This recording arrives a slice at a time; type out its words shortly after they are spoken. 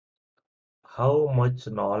How much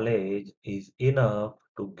knowledge is enough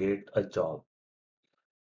to get a job?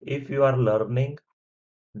 If you are learning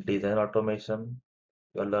design automation,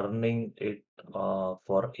 you are learning it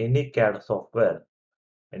for any CAD software,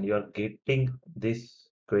 and you are getting this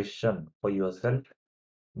question for yourself,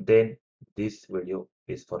 then this video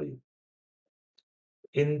is for you.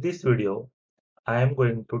 In this video, I am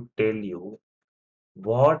going to tell you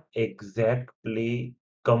what exactly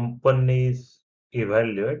companies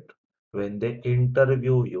evaluate when they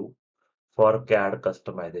interview you for CAD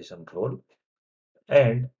customization role,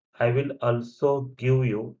 and I will also give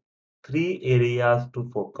you three areas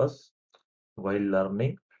to focus while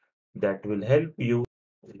learning that will help you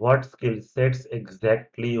what skill sets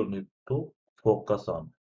exactly you need to focus on.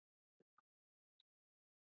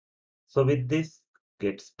 So with this,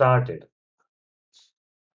 get started.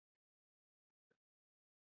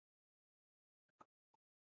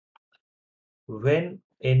 When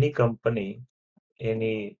any company,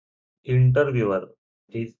 any interviewer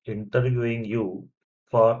is interviewing you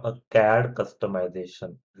for a CAD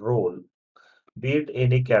customization role, be it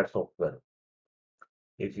any CAD software,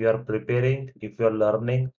 if you are preparing, if you are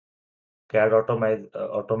learning CAD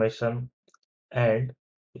automation, and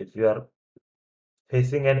if you are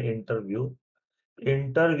facing an interview,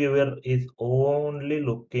 interviewer is only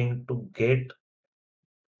looking to get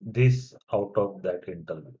this out of that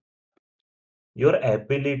interview. Your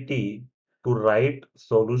ability to write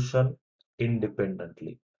solution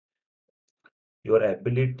independently, your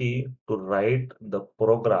ability to write the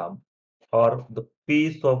program or the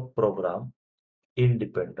piece of program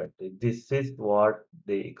independently. This is what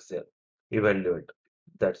they evaluate.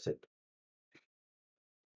 That's it.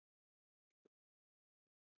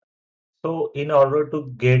 So, in order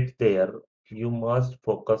to get there, you must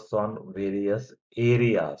focus on various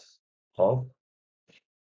areas of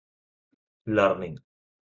learning.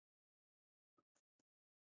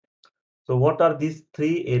 So, what are these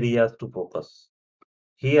three areas to focus?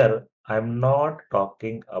 Here, I'm not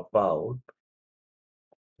talking about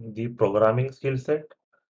the programming skill set.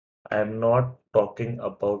 I'm not talking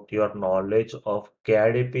about your knowledge of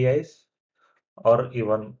CAD APIs or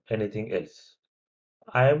even anything else.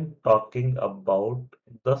 I am talking about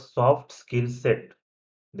the soft skill set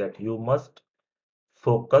that you must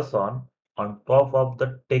focus on top of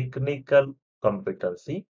the technical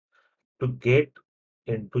competency to get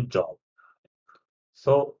into job.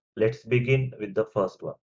 So let's begin with the first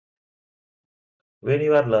one. When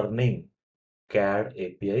you are learning CAD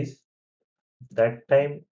APIs, that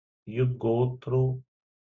time you go through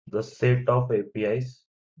the set of APIs,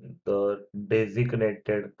 the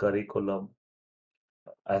designated curriculum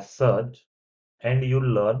as such, and you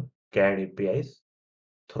learn CAD APIs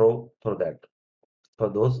through that for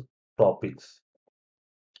those topics.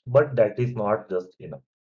 But that is not just enough.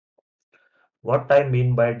 What I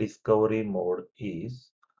mean by discovery mode is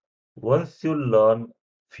once you learn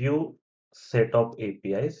few set of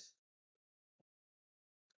APIs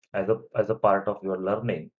as a part of your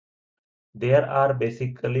learning, there are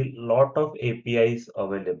basically lot of APIs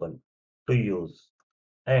available to use.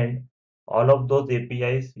 And all of those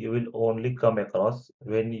APIs you will only come across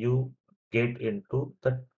when you get into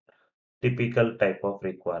the typical type of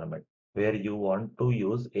requirement where you want to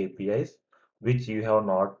use APIs which you have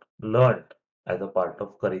not learned as a part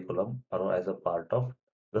of curriculum or as a part of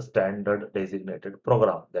the standard designated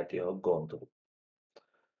program that you have gone through.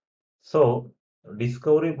 So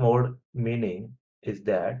discovery mode meaning is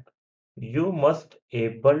that you must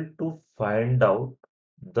able to find out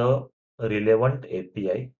the relevant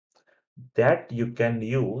API that you can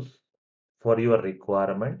use for your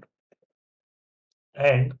requirement,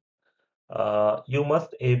 and you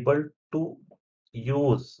must able to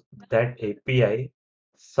use that API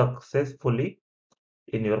successfully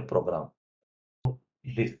in your program.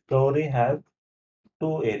 Discovery has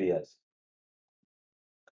two areas.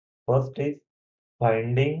 First is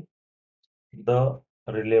finding the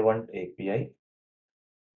relevant API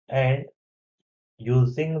and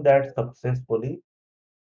using that successfully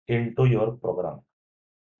into your program.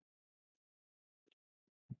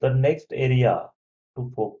 The next area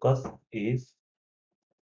to focus is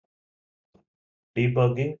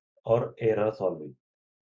debugging or error solving.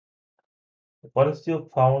 Once you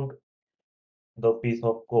found the piece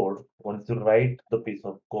of code, once you write the piece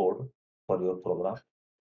of code for your program,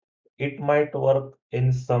 it might work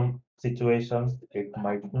in some situations, it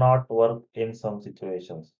might not work in some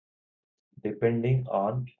situations, depending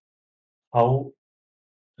on how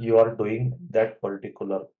you are doing that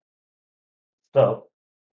particular stuff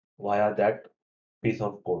via that piece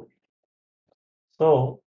of code.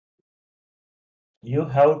 So you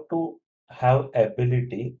have to have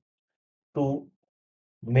ability to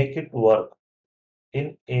make it work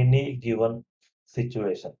in any given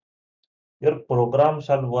situation. Your program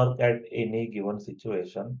shall work at any given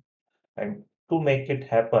situation, and to make it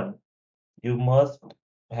happen, you must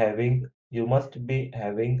you must be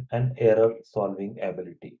having an error solving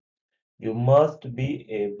ability. You must be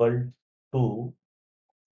able to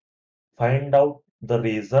find out the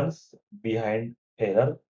reasons behind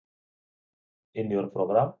error in your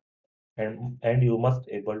program, and you must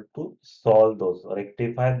able to solve those,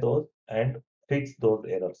 rectify those, and fix those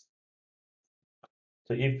errors.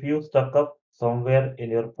 So if you stuck up somewhere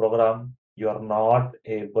in your program, you are not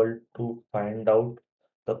able to find out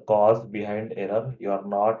the cause behind error. You are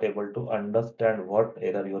not able to understand what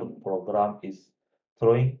error your program is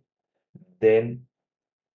throwing. Then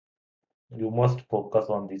you must focus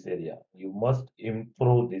on this area. You must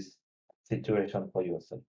improve this situation for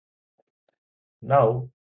yourself. Now,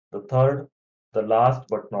 the third, the last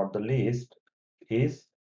but not the least, is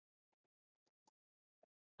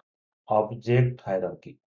object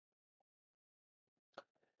hierarchy.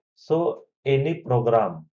 So any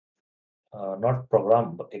program, not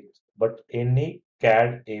program, but any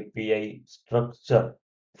CAD API structure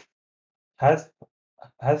has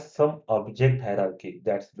some object hierarchy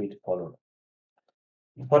that's been followed.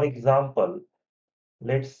 For example,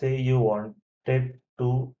 let's say you wanted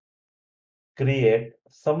to create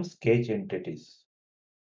some sketch entities.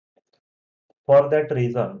 For that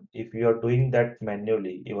reason, if you are doing that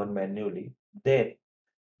manually, even manually, then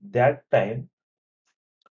that time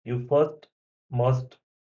you first must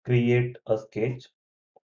create a sketch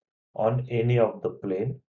on any of the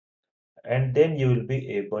plane, and then you will be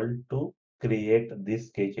able to create these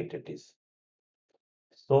sketch entities.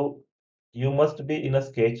 So you must be in a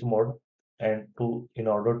sketch mode, and in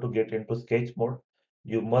order to get into sketch mode,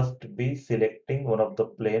 you must be selecting one of the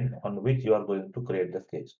plane on which you are going to create the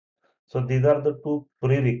sketch. So these are the two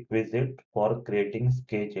prerequisites for creating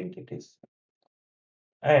sketch entities.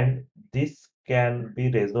 And this can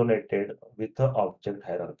be resonated with the object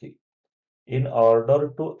hierarchy. In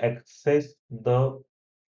order to access the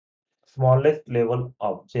smallest level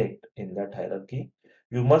object in that hierarchy,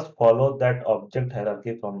 you must follow that object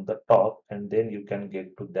hierarchy from the top, and then you can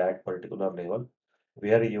get to that particular level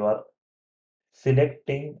where you are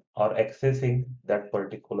selecting or accessing that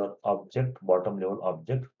particular object, bottom level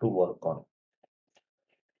object to work on.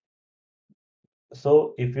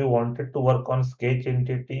 So if you wanted to work on sketch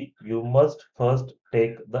entity, you must first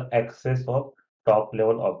take the access of top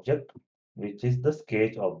level object, which is the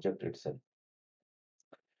sketch object itself.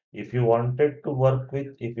 If you wanted to work with,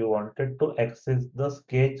 if you wanted to access the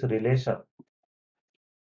sketch relation,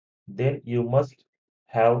 then you must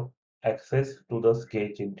have access to the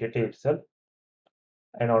sketch entity itself,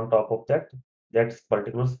 and on top of that, that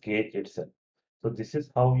particular sketch itself. So this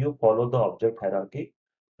is how you follow the object hierarchy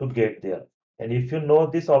to get there. And if you know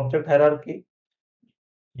this object hierarchy,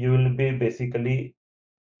 you will be basically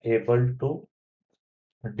able to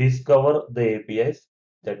discover the APIs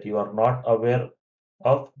that you are not aware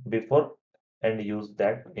of before and use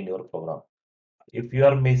that in your program. If you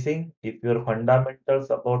are missing, if your fundamentals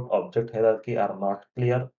about object hierarchy are not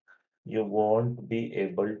clear, you won't be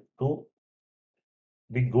able to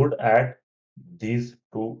be good at these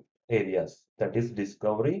two areas, that is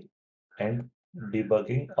discovery and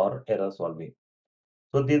debugging or error solving.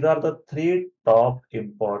 So these are the three top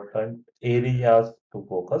important areas to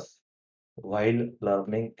focus while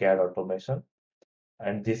learning CAD automation,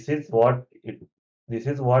 and this is what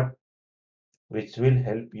which will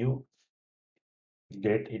help you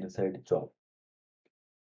get inside job.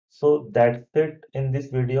 So that's it in this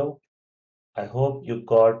video. I hope you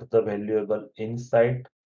got the valuable insight.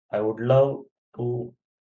 I would love to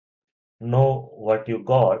know what you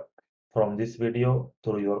got from this video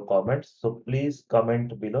through your comments. So please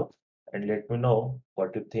comment below and let me know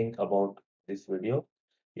what you think about this video.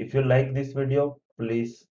 If you like this video,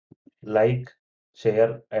 please like,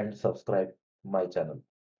 share, and subscribe my channel.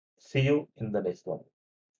 See you in the next one.